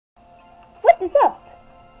What is up?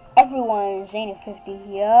 Everyone, Zany50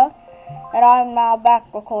 here, and I'm now back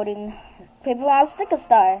recording Paper Mario Sticker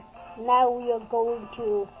Star. Now we are going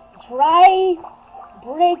to Dry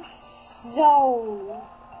Brick Zone.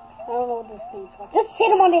 I don't know what this thing's called. Just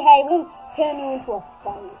hit him on the head. It won't turn you into a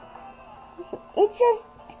fight. It's just...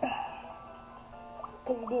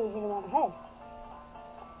 Because you didn't hit him on the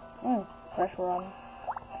head. Pressure on.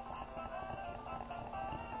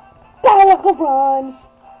 Battle of Bronze!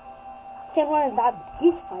 Can't run about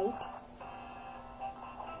this fight.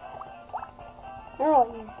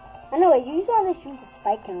 Anyways, you saw this shoot the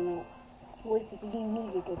spike helmet. Basically, you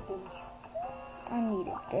needed it, didn't you? I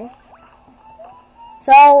needed this.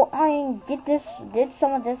 So, I did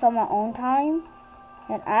some of this on my own time,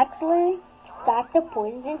 and actually, Got the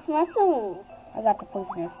poisonous mushroom. I got the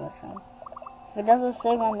poisonous mushroom. If it doesn't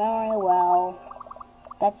save my memory, well,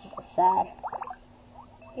 that's just sad.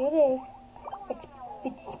 Here it is.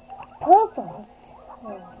 It's purple.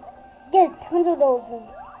 Get tons of those.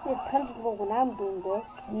 Get tons of those when I'm doing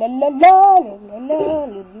this. La la la la la la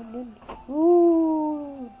la la.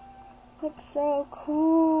 Ooh, it's so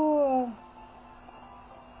cool.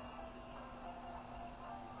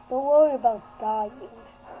 Don't worry about dying.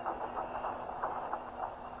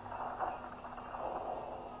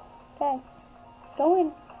 Okay. Go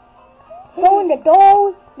in. Go in the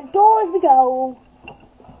door. The doors we go.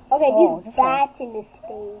 Okay, there's bats in this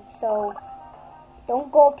stage, so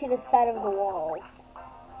don't go up to the side of the walls.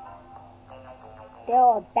 There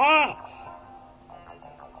are bats.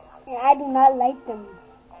 And I do not like them.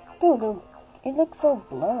 Dude, it looks so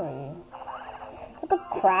blurry. What the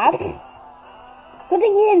crap? Good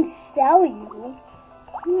thing he didn't sell you.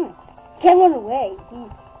 Can't run away.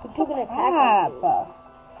 He took an attack on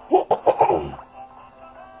you.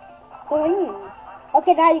 Go in.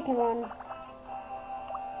 Okay, now you can run.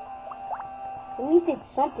 At least it's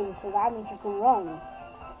something, so that means you can run.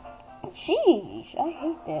 Jeez, I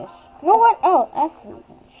hate this. You know what? Oh,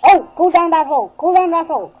 Go down that hole. Go down that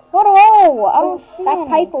hole. What hole? I don't see that any.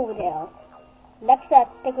 pipe over there. Next to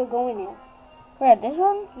that sticker, go in there. Where, this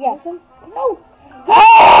one? Yeah. This one? No.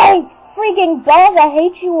 Hey, freaking balls! I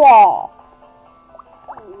hate you all.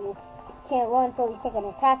 You can't run until you take an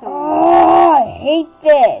attack on you. Oh, I hate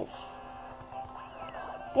this.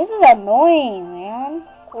 This is annoying, man.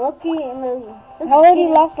 Look in the... I already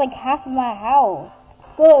lost like half of my health.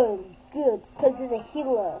 Good. Because there's a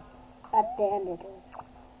healer at the end of this.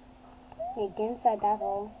 Okay, get inside that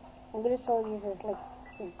hole. I'm gonna show you this, like,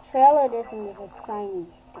 there's a trail of this and there's a sign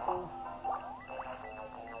sticker.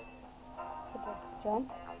 Okay,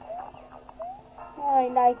 jump.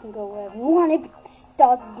 Alright, now you can go wherever you want to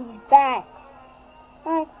stop these bats.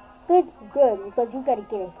 Alright, good, because you gotta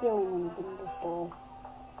get a healing when you get in this door.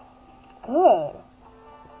 Good.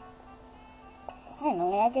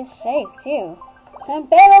 Finally, I get safe too. Some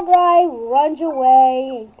battle guy runs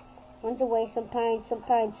away sometimes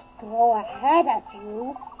throw a hat at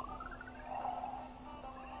you.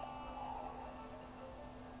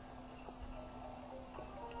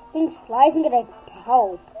 I think slicing gonna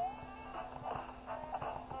help.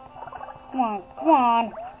 Come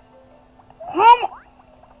on. I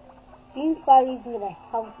think slicing's gonna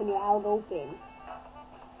help when you're out open.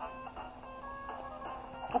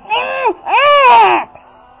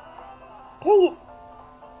 Dang it.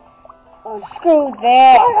 Screw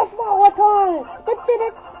this. That's not what time.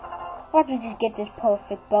 Why don't you just get this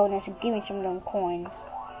perfect bonus and give me some of them coins?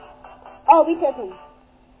 Oh, we just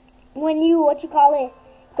when you,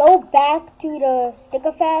 go back to the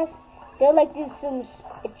sticker fest, there'll like there's some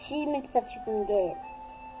achievements that you can get.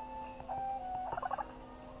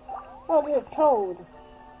 Oh, there's a toad.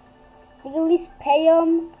 You can at least pay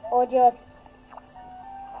them or just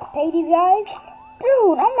pay these guys.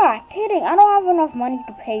 Dude, I'm not kidding. I don't have enough money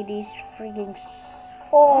to pay these freaking...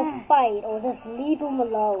 Or fight, or just leave them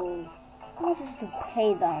alone. How much is to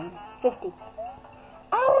pay them? 50.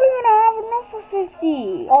 I don't even have enough for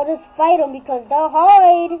 50. Or just fight them because they'll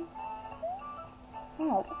hide.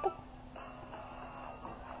 Oh, what the...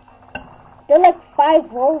 They're like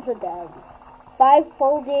 5 rolls of them. 5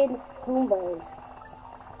 folded Goombas.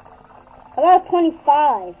 About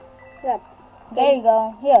 25. Yeah. There you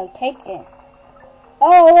go. Here, take it.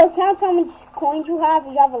 Oh, it counts how much coins you have.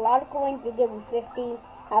 If you have a lot of coins, you give them 50.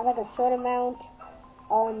 Have like a short amount,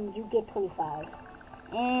 you get 25.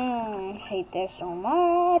 I hate this so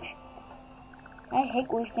much. I hate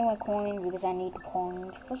wasting my coins because I need the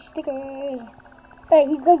coins for stickers. Hey,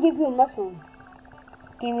 he's gonna give you a mushroom.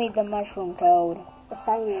 Give me the mushroom, Toad. A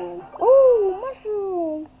shiny one. Ooh,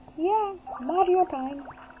 mushroom. Yeah, Mario time.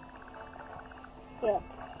 Yeah.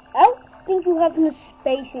 I don't think you have enough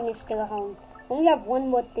space in your sticker home. only have one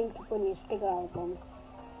more thing to put in your sticker album.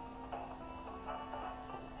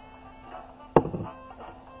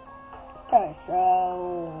 Okay,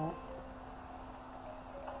 so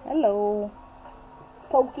hello,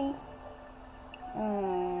 Pokey.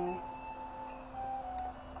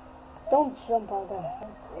 Don't jump out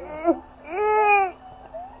there.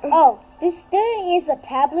 Oh, this there is a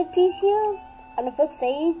tablet piece here on the first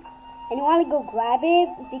stage, and you want to go grab it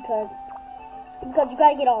because you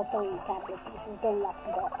gotta get all 3 tablet pieces. Don't lock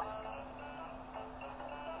the doors.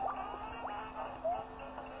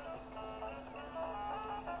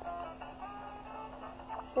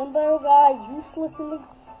 Some battle guy useless in the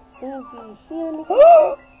shouldn't be here in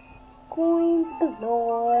the coins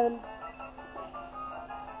galore.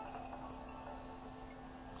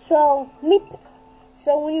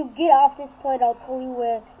 So when you get off this point, I'll tell you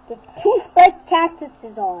where the 2 striped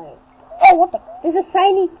cactuses are. Oh, what the? There's a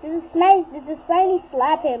shiny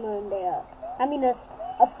slap hammer in there. I mean a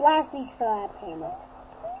flashy slap hammer.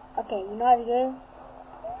 Okay, you know how to get it?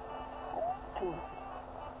 Come on.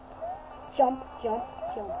 Jump, jump,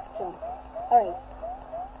 jump, jump. Alright.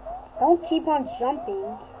 Don't keep on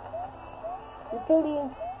jumping until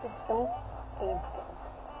you just don't stand still.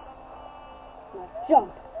 Now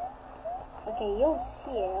jump. Okay, you'll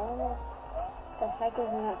see it. I don't know if the hikers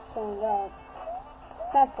are not showing up.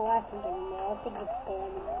 It's not flashing anymore. I don't think it's there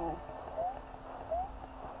anymore.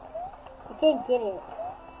 You can't get it.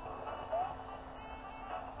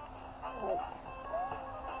 Right.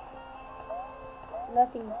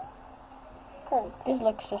 Nothing. Right. this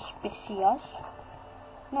looks suspicious.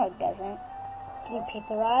 No, it doesn't. Can you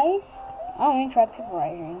paperize? I'm gonna try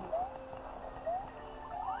paperizing.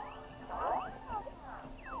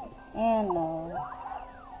 And no.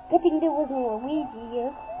 Good thing there was no Luigi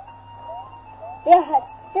here. That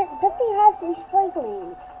thing has to be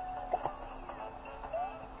sparkling.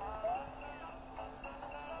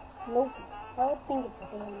 Nope. I don't think it's a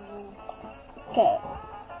damn. Okay.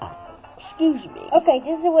 Excuse me. Okay,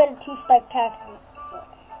 this is where the 2 striped cactus.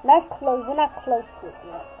 Not close. We're not close to it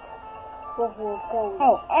yet. We're going.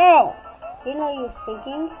 Oh, ow! You know you're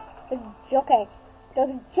sinking. Okay.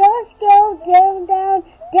 Just go down, down,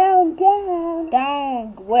 down, down.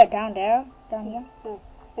 Down where? Down there? Down here? No.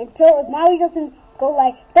 Until Mario doesn't go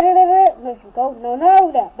like da da da da. Listen, go. No,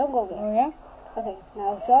 there. Don't go there. Oh yeah? Okay,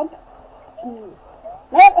 now jump.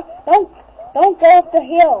 No, don't go up the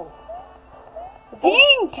hill. You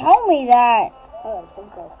didn't tell me that. Alright,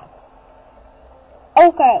 don't go.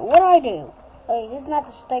 Okay, what do I do? Okay, this is not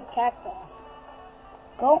the striped cactus.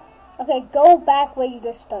 Go. Okay, go back where you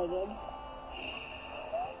just started.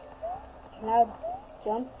 Now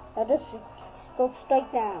jump. Now just go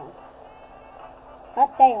straight down.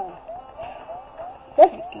 Not there.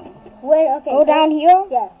 Just wait. Okay. Go down here?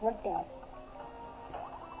 Yeah, right there.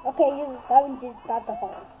 Okay, that means it's not the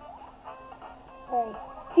hole. Alright,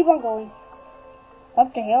 keep on going.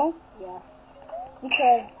 Up the hill? Yeah.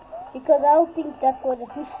 Because I don't think that's where the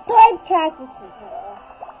 2 striped cactuses are.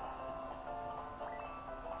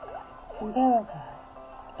 Cinderella.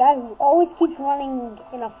 Guy who always keeps running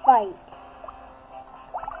in a fight.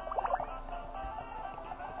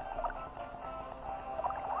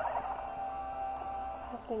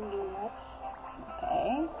 Nothing do much.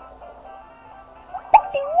 Okay.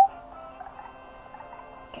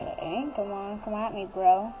 Okay, come at me,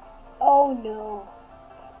 bro. Oh no.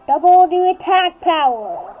 Double the attack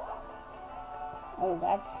power. Oh,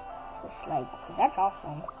 that's just like, that's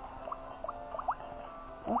awesome.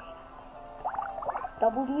 Oops.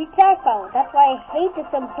 Double the attack power. That's why I hate the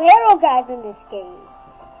sombrero guys in this game.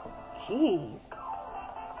 Jeez.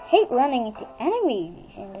 Hate running into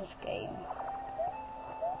enemies in this game.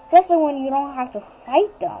 Especially when you don't have to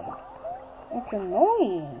fight them. It's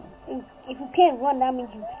annoying. If you can't run, that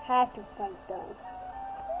means you have to fight them.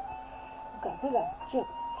 Okay, so guys, jump.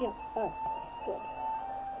 Alright, good.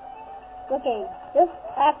 Okay, just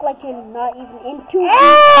act like you're not even into it.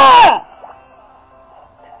 Ah!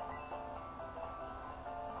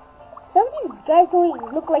 Some of these guys don't even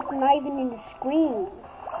look like they're not even in the screen.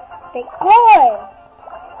 They are!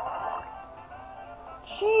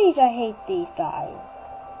 Jeez, I hate these guys.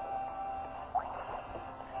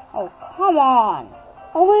 Oh, come on.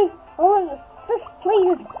 Oh my, this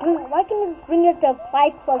place is why can't you bring it to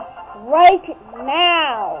 5+ right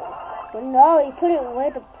now? But no, you put it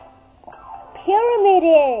where the pyramid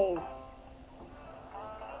is.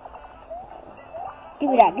 Give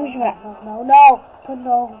me that, give me that.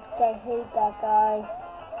 No, I hate that guy.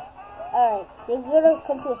 Alright, you're gonna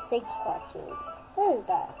come to a safe spot soon. What is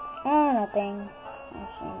that? Oh, nothing.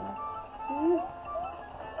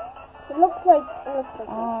 It looks like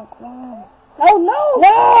Oh, come on. No, no!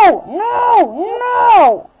 No!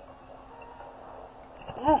 No!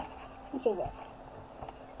 No! Let me say that.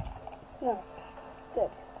 No.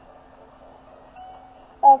 Good.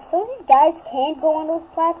 Some of these guys can't go on those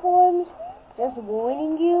platforms. Just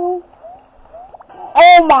warning you.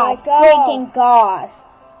 Oh my freaking gosh.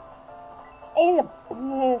 It is a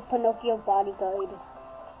Pinocchio bodyguard.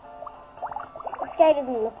 This guy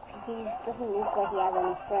doesn't look like he has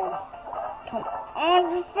any friends. Come on,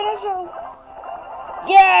 just finish him.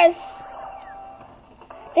 Yes!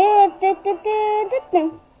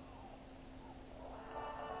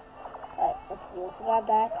 Alright, let's see what's got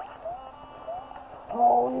that.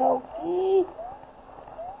 Ponoki.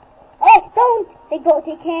 Oh, don't!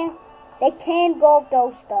 They can't go up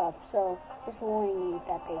those stuff, so just warning you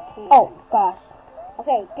that they can't. Oh gosh.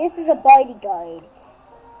 Okay, this is a bodyguard.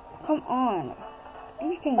 Come on.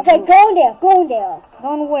 These things Okay, go in there, go in there.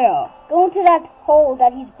 Going where? Go into that hole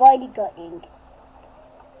that he's bodyguarding.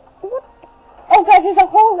 What? Oh guys, there's a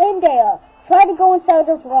hole in there. Try to go inside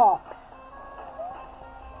those rocks.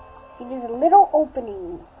 See, there's a little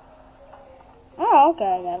opening. Oh,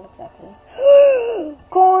 okay, that looks like it.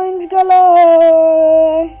 Coins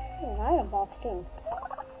galore! There's an item box too.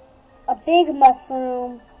 A big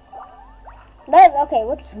mushroom. Okay,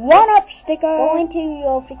 let's One-up sticker! go into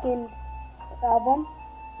your freaking album.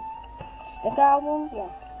 Sticker album? Yeah.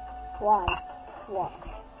 Y.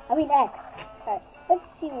 I mean X. Alright, let's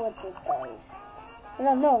see what this does.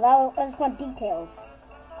 No, I just want details.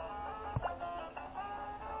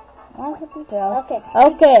 Okay.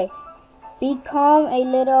 Okay. Become a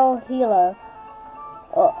little healer.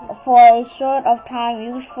 For a short of time,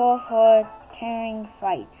 useful for tearing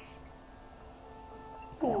fights.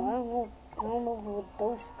 I don't know what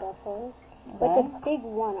those stuff are. But it's a big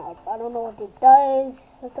one-up. I don't know what it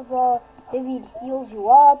does. First of all, maybe it heals you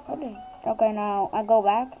up. Okay, now I go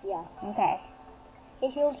back? Yeah. Okay.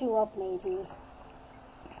 It heals you up, maybe.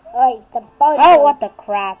 Alright, the body. Oh, what the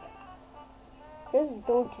crap. Just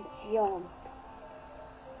don't jump.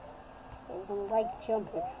 I don't like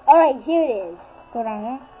jumping. Alright, here it is. Go down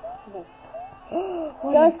here. Okay.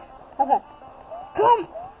 Just, okay. Come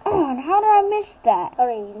on, how did I miss that?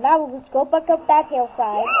 Alright, now let's go back up that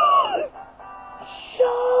hillside.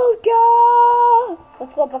 Soda!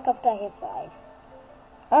 Let's go back up that hillside.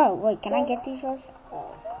 Oh, wait, can I get these first?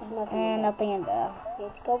 There's nothing in there. Nothing in there.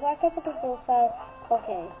 Let's go back up the hillside.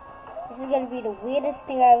 Okay. This is gonna be the weirdest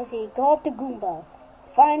thing I ever see. Go up to Goomba.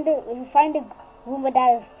 If you find a Goomba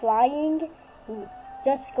that is flying, you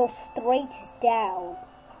just go straight down.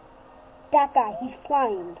 That guy, he's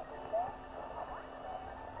flying.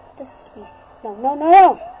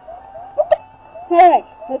 No. Alright,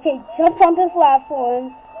 okay, jump onto the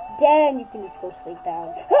platform, then you can just go straight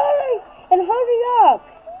down. Hurry! And hurry up!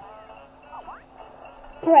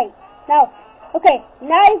 Alright, now, okay,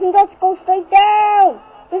 now you can just go straight down!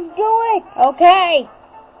 Let's do it! Okay!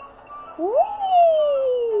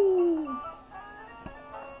 Whee!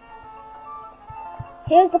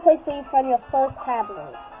 Here's the place where you find your first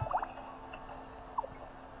tablet.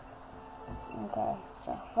 Okay,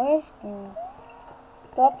 so first,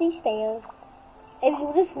 Go up these stairs. If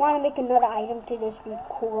you just want to make another item to just be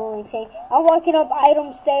cool and say, I'm walking up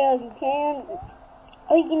item stairs, you can.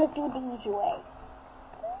 Or you can just do it the easy way.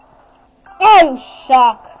 oh, you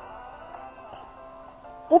suck!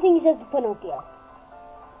 Good thing he says to Pinocchio.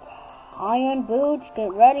 Iron boots,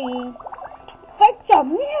 get ready. Fight your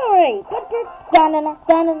Mary! Put this Dun-dun-dun,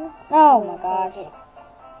 dun-dun-dun. Oh my gosh.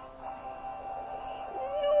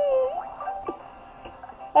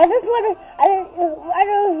 I just want to. I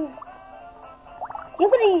don't.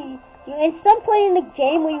 At some point in the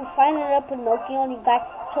game where you find another Pinocchio and you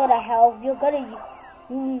got sort of health, you're gonna.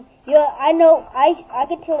 I know. I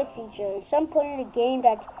can tell the future. At some point in the game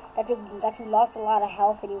that you lost a lot of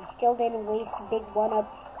health and you still didn't waste the big one-up,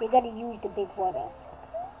 you're gonna use the big one-up.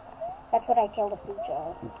 That's what I tell the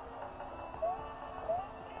future.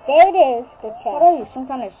 There it is, the chest. What are you, some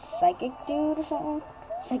kind of psychic dude or something?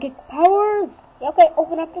 Psychic powers? Okay,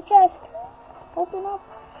 open up the chest. Open up.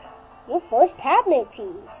 Your first tablet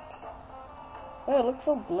piece. Oh, it looks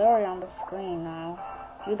so blurry on the screen now.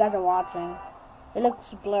 You guys are watching. It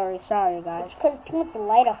looks blurry. Sorry, guys. It's because too much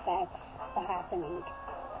light effects are happening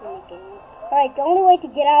in the game. Alright, the only way to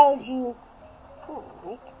get out is you... Oh,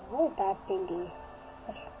 right. What is that thingy?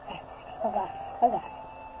 Oh gosh.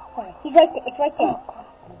 Okay, he's right there. It's right there.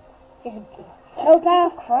 Just... No,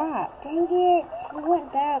 down. Crap. Dang it. He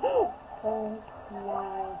went down. Oh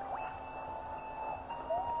my.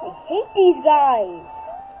 I hate these guys.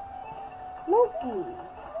 Loki.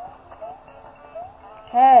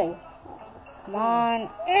 Okay. Come on.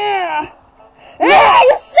 Yeah,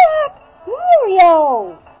 you suck! No!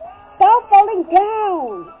 Mario! Stop falling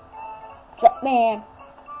down! Jumpman.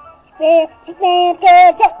 Jumpman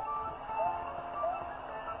can jump!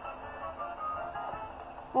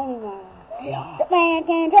 Oh my. Yeah. Jumpman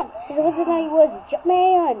can jump! His original name was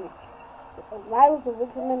Jumpman! Mario's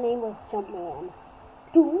original name was Jumpman.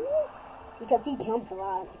 Dude! Because he jumps a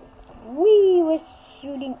lot. We were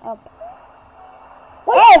shooting up.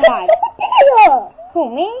 Why Oh you my. jump there? Who,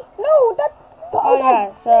 me? No, that. Oh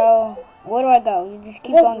yeah, so where do I go? You just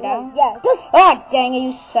keep going down? Yeah, just. Ah, dang it,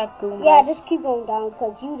 you suck, Goombas. Yeah, just keep going down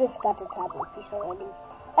because you just got the tablet piece already.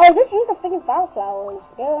 Oh, just use the freaking fire flowers.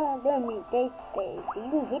 They're mean. You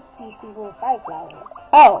can hit these people with fire flowers.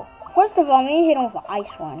 Oh, first of all, I'm gonna hit him with an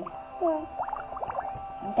ice one. Yeah.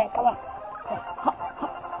 Okay, come on.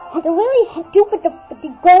 It's really stupid to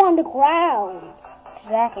go on the ground.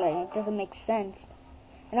 Exactly, it doesn't make sense.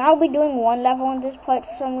 And I'll be doing one level on this part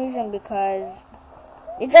for some reason because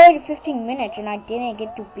it's already 15 minutes and I didn't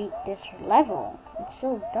get to beat this level. It's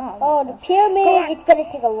so dumb. Oh, the pyramid, it's gonna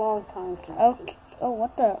take a long time to. Okay. Oh,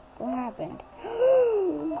 what happened?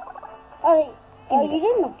 Oh, you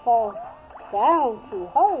didn't fall down too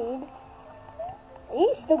hard. You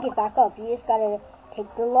can still get back up. You just gotta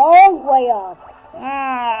take the long way up.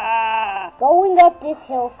 Ah, Going up this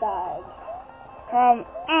hillside. come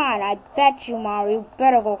on, I bet you, Mario, you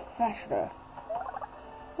better go faster.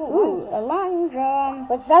 Ooh, a long jump.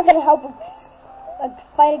 But it's not gonna help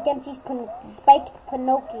fight against these spiked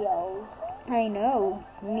Pinocchios. I know.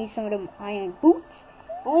 You need some of them iron boots.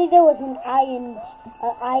 Only there was an iron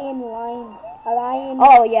line.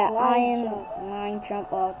 Oh yeah, line iron jump. line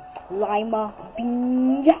jump of lima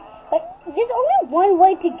beans. But there's only one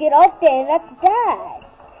way to get up there, and that's that.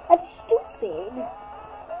 That's stupid.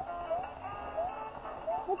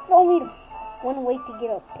 That's only one way to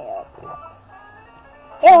get up there.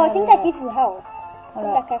 Yeah, I think that gives you health. I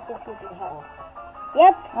think that cactus gives you health.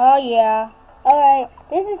 Yep. Oh yeah. Alright,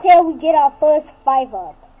 this is how we get our first 5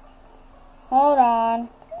 up. Hold on.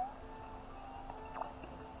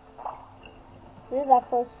 This is our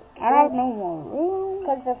first. I don't know more room.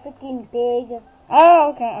 Because they're freaking big. Oh,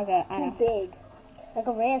 okay, It's I too know. big. Like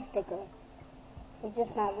a rare sticker. It's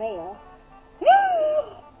just not rare.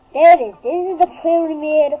 There it is. This is the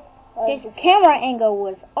pyramid. This camera angle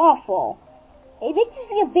was awful. It makes you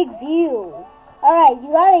see a big view. Alright,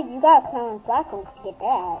 you gotta climb on platforms to get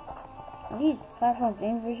that. Are these platforms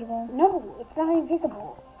invisible? No, it's not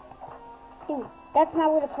invisible. Dude, that's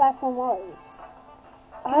not where the platform was.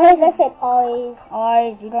 Guys, I said always.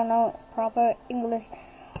 Eyes, you don't know proper English.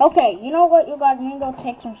 Okay, you know what, you guys, I'm gonna go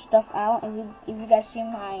take some stuff out, and if you guys see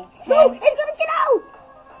my No, hand. it's gonna get out!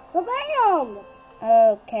 Bam!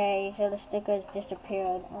 Okay, so the stickers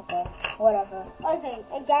disappeared. Okay, whatever. I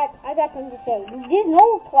got something to say. There's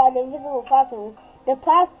no invisible platforms. The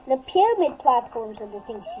pyramid platforms are the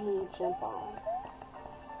things you need to jump on.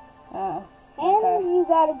 Oh, And okay. you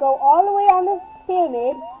gotta go all the way on the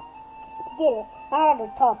pyramid to get it. Not at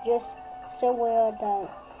the top, just somewhere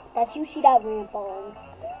that you see that ramp on.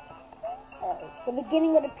 The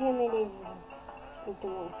beginning of the pyramid is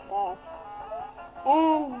something like that.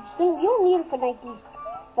 And so you don't need to fight these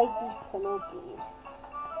Pinocchios.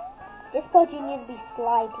 This part you need to be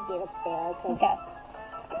sly to get up there, Okay.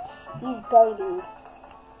 he's guiding.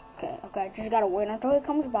 Okay, just gotta wait until it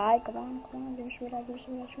comes by. Come on, give me that.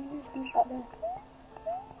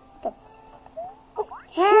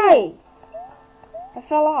 Hey! I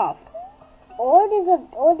fell off. Or there's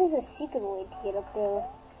a secret way to get up there.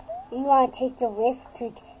 You wanna take the risk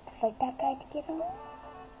to fight that guy to get up?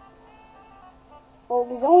 Well,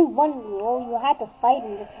 there's only one rule. You have to fight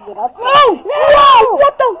him to get up there. No! No!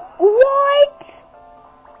 What the? What?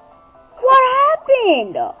 What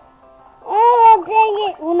happened? Oh, dang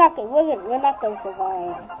it! We're not gonna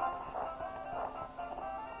survive.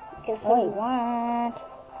 Because Wait, what?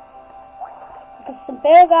 some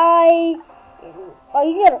bear guy. Oh,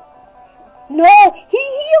 he's gonna. No, he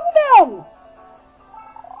healed them.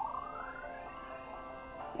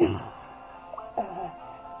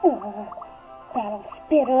 Battle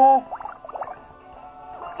spitter.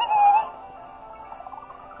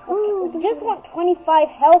 Okay, we just want 25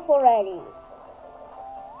 health already.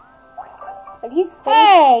 But he's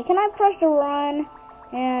Hey, can I press the run?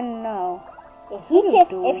 And no. if he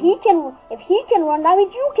can run, that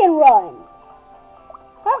means you can run.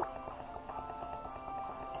 Huh?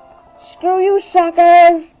 Screw you,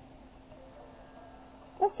 suckers!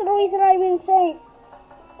 That's the reason I even say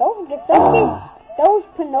those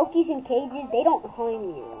Pinocchios in cages, they don't harm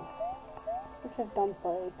you. It's a dumb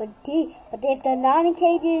part. But if they're not in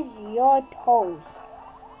cages, you're toast.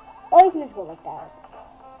 Or you can just go like that.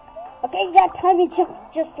 Okay, you got time to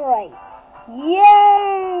jump just right.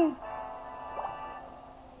 Yeah!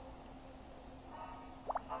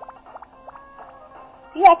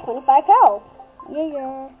 You got 25 health.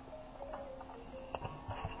 Yeah.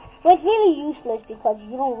 But it's really useless because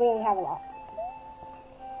you don't really have a lot.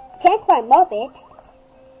 Can't climb up it.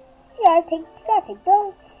 You gotta take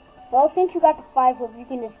the... Well, since you got the 5 whip, you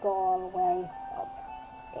can just go all the way up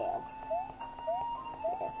there.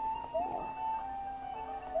 Yes.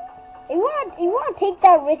 Yeah. If you want to take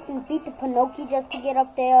that risk and beat the Pinocchio just to get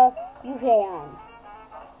up there, you can.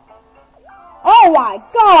 Oh my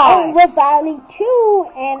god! And we're battling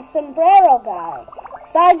 2 and Sombrero guy.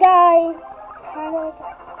 Side guy, kind of.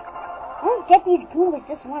 I don't get these Goombas.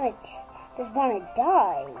 Just wanna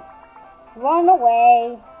die. Run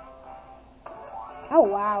away. Oh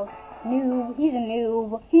wow, noob. He's a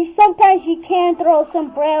noob. Sometimes he can throw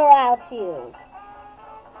Sombrero out to you.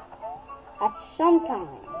 That's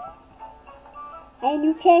sometimes. And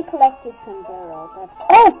you can't collect his Sombrero. That's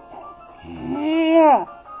Yeah.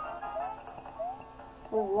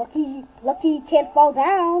 well, lucky you can't fall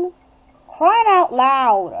down. Crying out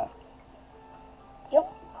loud.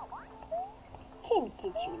 Yep. Can't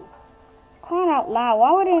get you. Crying out loud.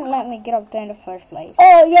 Why would it let me get up there in the first place?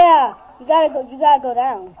 Oh yeah, you gotta go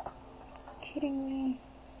down. Kidding me?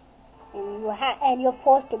 And you're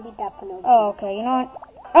forced to beat that Pinocchio. Oh, okay. You know what?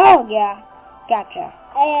 Oh yeah, gotcha.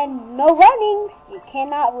 And no runnings. You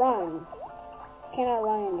cannot run. You cannot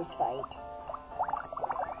run in this fight.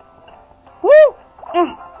 Woo!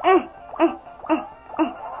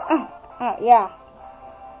 Yeah.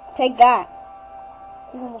 Take that.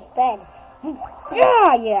 He's almost dead.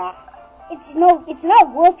 Yeah. It's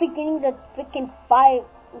not worth it getting the freaking 5,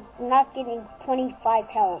 not getting 25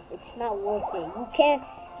 health. It's not worth it. You can,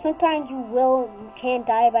 sometimes you can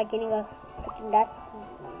die by getting a freaking that,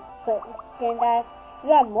 but then that, you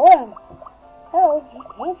got more health, you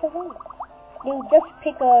can't survive. Dude, just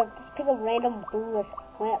pick a random boost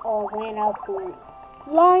or ran out food.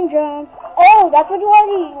 Line jump. Oh, that's what you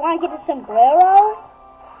want? You want to get the Sombrero?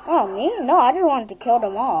 Oh, me? No, I just wanted to kill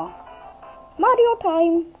them all. Mario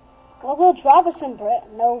time. Well, we'll drop a Sombrero.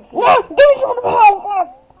 No. No, give me some of the health.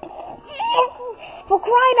 For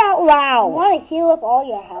crying out loud. You want to heal up all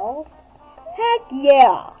your health? Heck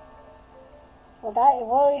yeah.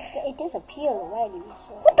 Well, it disappeared already.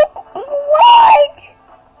 So. What?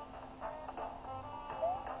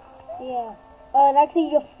 Yeah. And actually,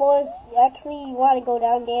 you want to go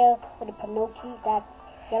down there where the Pinocchio, that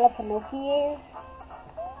yellow Pinocchio is,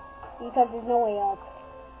 because there's no way up.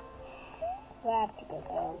 You have to go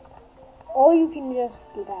down, or you can just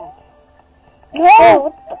do that. No.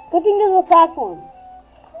 Oh, good thing there's a platform.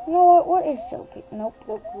 You know what? What is so big? Nope.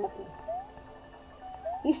 Nothing.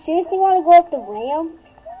 You seriously want to go up the ramp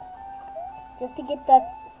just to get that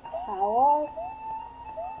power?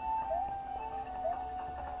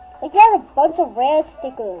 Like, you got a bunch of rare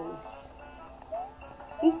stickers.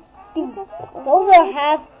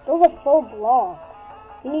 Those are full blocks.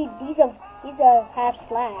 You need these are half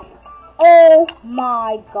slabs. Oh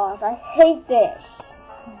my gosh, I hate this.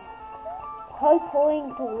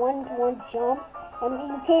 Parkouring to one jump, and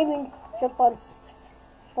you can't even jump on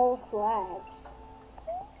full slabs.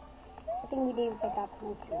 I think we didn't put that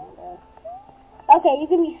Pinocchio on there. Okay, you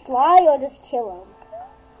can be Sly or just kill him.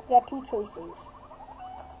 You got 2 choices.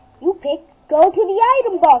 You pick, go to the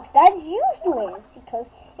item box. That's useless because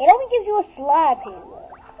it only gives you a slab handler.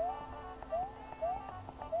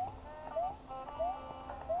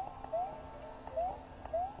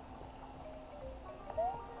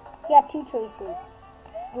 You got 2 choices.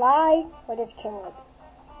 Sly or just kill it.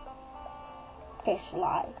 Okay,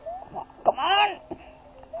 Sly. Come on.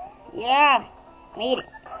 Yeah. Made it.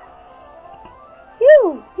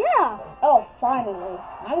 Phew, yeah. Oh, finally.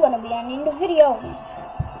 I'm going to be ending the video.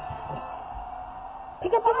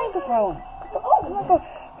 Pick up the microphone. Oh, the microphone.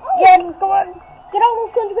 Yeah, come on. Get all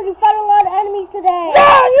those coins because you fought a lot of enemies today.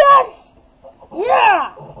 Yeah, yes.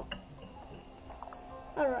 Yeah.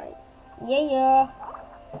 Alright. Yeah.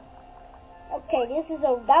 Okay,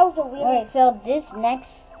 that was a really... Okay, so this next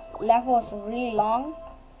level is really long.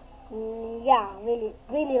 Yeah, really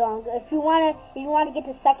long. If you wanna get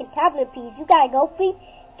the second tablet piece, you gotta go beat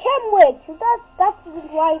Kenwick. So that's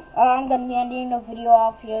why. I'm gonna be ending the video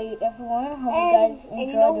off here, everyone. Hope you guys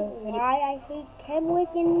enjoyed the video. Why I hate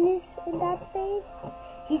Kenwick in that stage?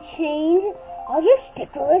 He changed all your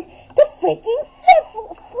stickers to freaking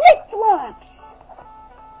flip flops.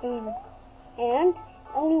 And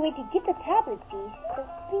the only way to get the tablet piece is to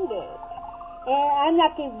beat it. And I'm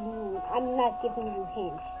not giving you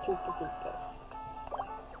hints to defeat this.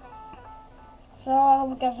 So I hope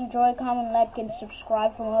you guys enjoy. Comment, like, and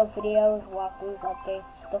subscribe for more videos, walkthroughs,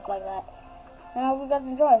 updates, stuff like that. And I hope you guys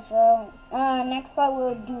enjoy. So, next part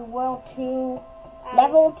we'll do World 2,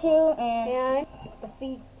 Level 2, and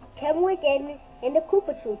defeat Kenwick and the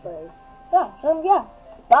Koopa Troopers. Yeah, so yeah.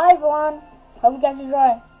 Bye everyone. Hope you guys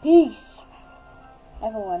enjoy. Peace.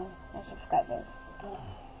 Everyone and subscribers.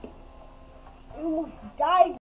 I almost died.